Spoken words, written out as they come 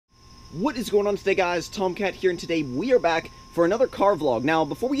What is going on today, guys? Tomcat here, and today we are back for another car vlog. Now,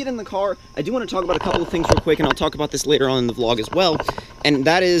 before we get in the car, I do want to talk about a couple of things real quick, and I'll talk about this later on in the vlog as well. And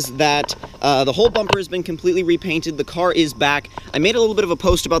that is that the whole bumper has been completely repainted. The car is back. I made a little bit of a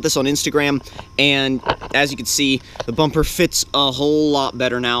post about this on Instagram, and as you can see, the bumper fits a whole lot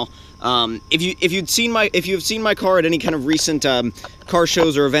better now. If you've seen my car at any kind of recent car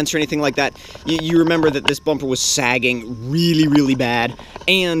shows or events or anything like that, you remember that this bumper was sagging really bad,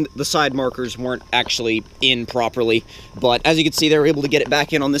 and the side markers weren't actually in properly. But as you can see, they were able to get it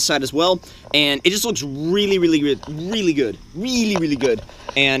back in on this side as well, and it just looks really good.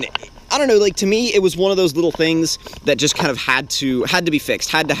 And I don't know, like, to me, it was one of those little things that just kind of had to be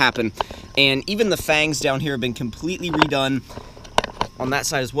fixed, had to happen. And even the fangs down here have been completely redone on that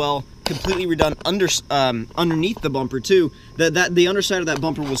side as well, completely redone underneath the bumper too. The underside of that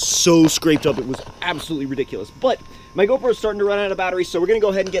bumper was so scraped up, it was absolutely ridiculous. But my GoPro is starting to run out of battery, so we're gonna go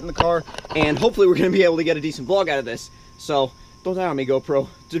ahead and get in the car, and hopefully we're gonna be able to get a decent vlog out of this. So don't die on me, GoPro.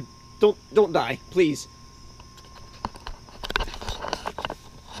 Don't die, please.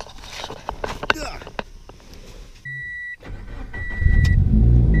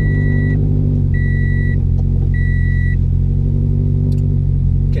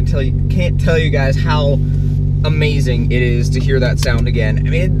 Can't tell you guys how amazing it is to hear that sound again. I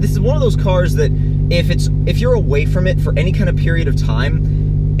mean, this is one of those cars that if you're away from it for any kind of period of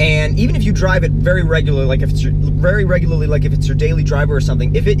time, and even if you drive it very regularly, like if it's your daily driver or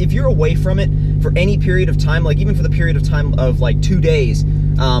something, if you're away from it for any period of time, like even for the period of time of like 2 days,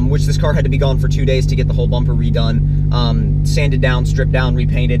 which this car had to be gone for 2 days to get the whole bumper redone, sanded down, stripped down,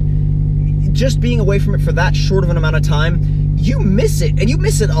 repainted, just being away from it for that short of an amount of time, you miss it, and you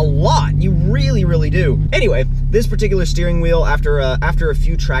miss it a lot. You really do. Anyway, this particular steering wheel, after a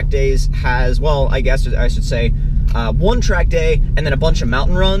few track days, has, well, I guess I should say, one track day and then a bunch of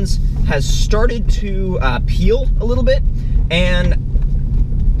mountain runs, has started to peel a little bit. And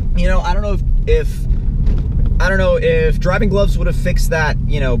you know, I don't know if driving gloves would have fixed that,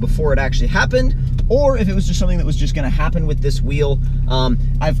 you know, before it actually happened, or if it was just something that was just going to happen with this wheel.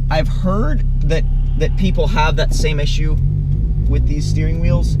 I've heard that people have that same issue with these steering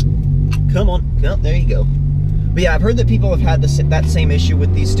wheels. Come on, no, there you go. But yeah, I've heard that people have had that same issue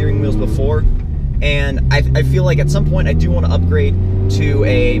with these steering wheels before, and I feel like at some point I do want to upgrade to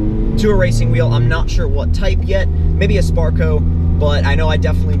a racing wheel. I'm not sure what type yet, maybe a Sparco, but I know I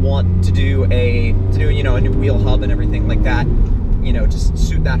definitely want to do you know, a new wheel hub and everything like that, you know, to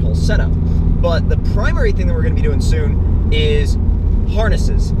suit that whole setup. But the primary thing that we're going to be doing soon is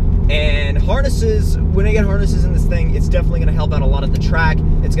harnesses. And harnesses, when I get harnesses in this thing, it's definitely going to help out a lot at the track.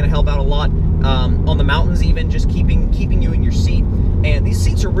 It's going to help out a lot on the mountains, even just keeping you in your seat. And these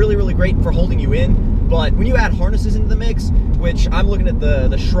seats are really great for holding you in. But when you add harnesses into the mix, which I'm looking at the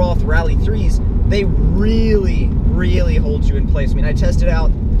Schroth Rally 3s, they really hold you in place. I mean, I tested out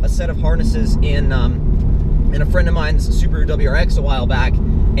a set of harnesses in a friend of mine's Subaru WRX a while back,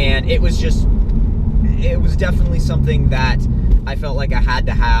 and it was definitely something that I felt like I had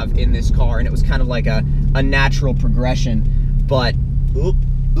to have in this car, and it was kind of like a natural progression. But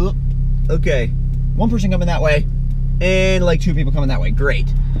okay, one person coming that way and like 2 people coming that way,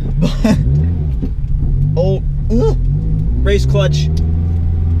 great. But race clutch.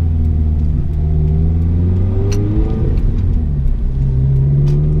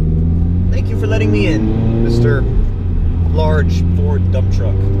 Thank you for letting me in, Mr. Large Ford dump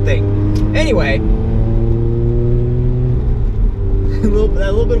truck thing. Anyway,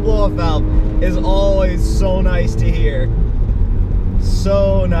 that little bit of blow-off valve is always so nice to hear.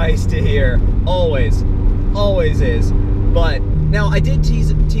 So nice to hear. Always is. But now, I did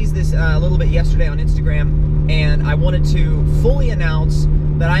tease this a little bit yesterday on Instagram, and I wanted to fully announce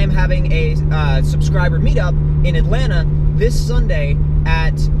that I am having a subscriber meetup in Atlanta this Sunday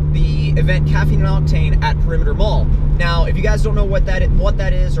at the event Caffeine and Octane at Perimeter Mall. Now, if you guys don't know what that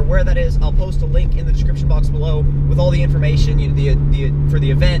is or where that is, I'll post a link in the description box below with all the information, you know, for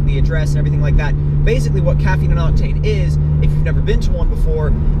the event, the address, and everything like that. Basically, what Caffeine and Octane is, if you've never been to one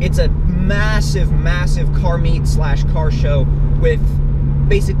before, it's a massive car meet / car show with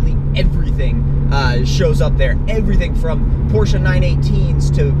basically everything shows up there. Everything from Porsche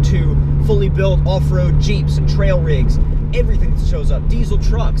 918s to fully built off-road Jeeps and trail rigs. Everything shows up. Diesel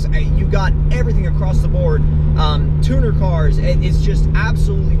trucks. You got everything across the board. Tuner cars. It's just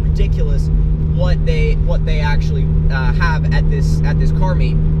absolutely ridiculous what they actually have at this car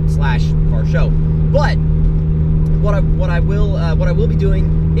meet / car show. But what I will be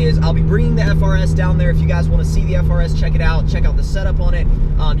doing is I'll be bringing the FRS down there. If you guys want to see the FRS, check it out. Check out the setup on it.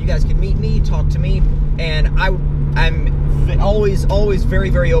 You guys can meet me, talk to me, and I'm always very,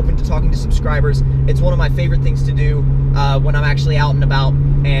 very open to talking to subscribers. It's one of my favorite things to do when I'm actually out and about.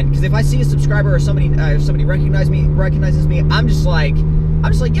 And because if I see a subscriber or somebody recognizes me, I'm just like,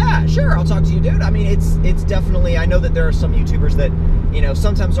 yeah, sure, I'll talk to you, dude. I mean, it's definitely, I know that there are some YouTubers that, you know,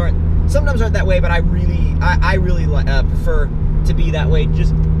 sometimes aren't that way, but I really prefer to be that way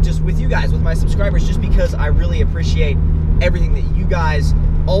just with you guys, with my subscribers, just because I really appreciate everything that you guys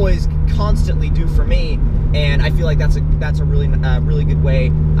always constantly do for me. And I feel like that's a really good way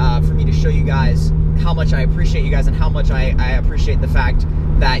for me to show you guys how much I appreciate you guys, and how much I appreciate the fact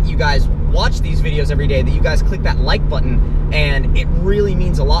that you guys watch these videos every day, that you guys click that like button, and it really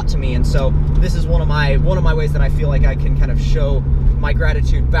means a lot to me. And so this is one of my ways that I feel like I can kind of show my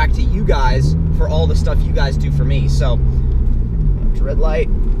gratitude back to you guys for all the stuff you guys do for me. So, red light,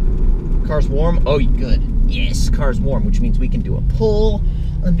 car's warm. Oh, good. Yes, car's warm, which means we can do a pull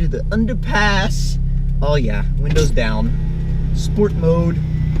under the underpass. Oh yeah, windows down, sport mode.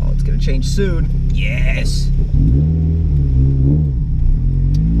 Oh, it's gonna change soon. Yes.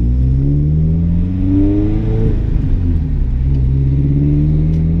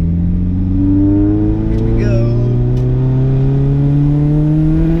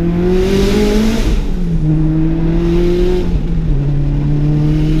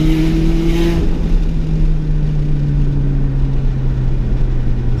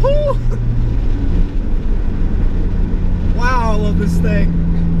 This thing.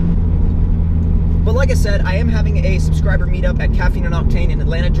 But like I said, I am having a subscriber meetup at Caffeine and Octane in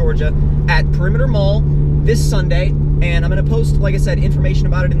Atlanta, Georgia at Perimeter Mall this Sunday, and I'm going to post, like I said, information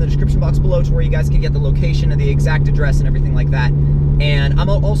about it in the description box below, to where you guys can get the location and the exact address and everything like that. And I'm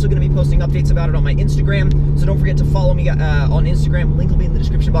also going to be posting updates about it on my Instagram, so don't forget to follow me on Instagram. Link will be in the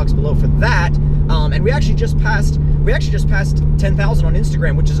description box below for that. And we actually just passed 10,000 on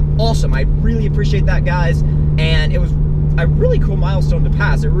Instagram, which is awesome. I really appreciate that, guys, and it was a really cool milestone to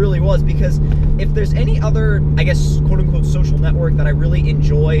pass. It really was, because if there's any other, I guess, quote-unquote social network that I really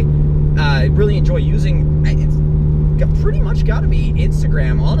enjoy using, it's pretty much got to be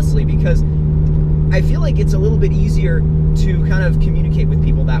Instagram, honestly, because I feel like it's a little bit easier to kind of communicate with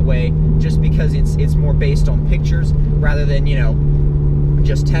people that way, just because it's more based on pictures rather than, you know,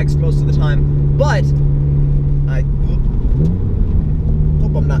 just text most of the time. But I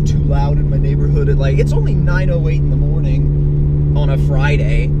hope I'm not too loud in my neighborhood. It's only 9:08 in the morning on a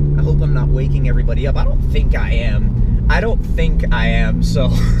Friday. I hope I'm not waking everybody up. I don't think I am. So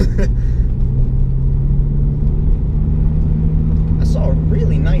I saw a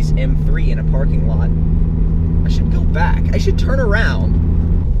really nice M3 in a parking lot. I should go back. I should turn around.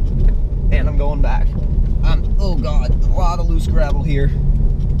 And I'm going back. Oh God, a lot of loose gravel here.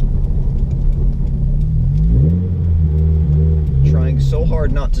 Trying so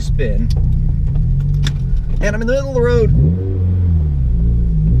hard not to spin. And I'm in the middle of the road.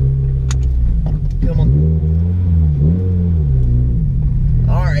 Come on.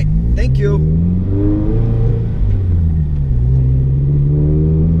 Alright, thank you.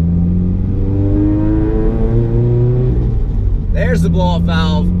 There's the blow-off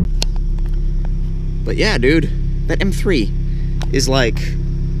valve. But yeah, dude, that M3 is like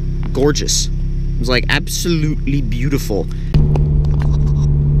gorgeous. It was like absolutely beautiful.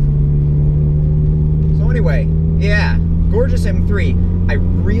 Anyway, yeah, gorgeous M3. I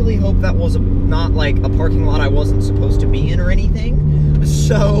really hope that was not like a parking lot I wasn't supposed to be in or anything.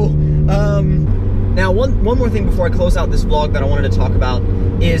 So, now one more thing before I close out this vlog that I wanted to talk about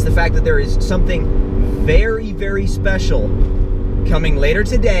is the fact that there is something very, very special coming later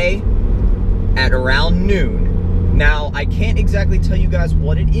today at around noon. Now, I can't exactly tell you guys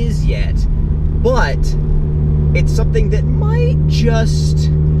what it is yet, but it's something that might just,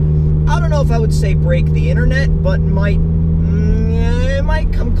 I don't know if I would say break the internet, but it might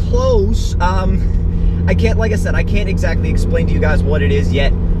come close. I can't, like I said, I can't exactly explain to you guys what it is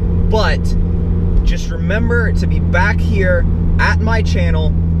yet, but just remember to be back here at my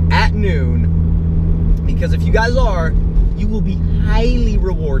channel at noon, because if you guys are, you will be highly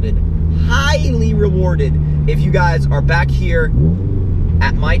rewarded if you guys are back here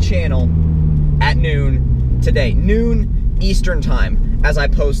at my channel at noon today, noon Eastern time, as I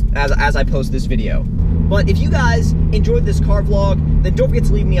post this video. But if you guys enjoyed this car vlog, then don't forget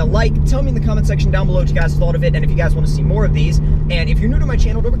to leave me a like. Tell me in the comment section down below what you guys thought of it, and if you guys want to see more of these. And if you're new to my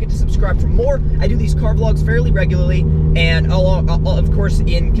channel, don't forget to subscribe for more. I do these car vlogs fairly regularly, and of course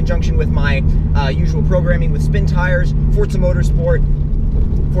in conjunction with my usual programming with Spin Tires, Forza Motorsport,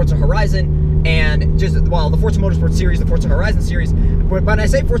 Forza Horizon, and just, well, the Forza Motorsport series, the Forza Horizon series. When I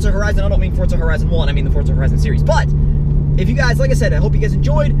say Forza Horizon, I don't mean Forza Horizon 1, I mean the Forza Horizon series. But if you guys, like I said, I hope you guys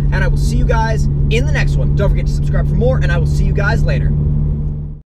enjoyed, and I will see you guys in the next one. Don't forget to subscribe for more, and I will see you guys later.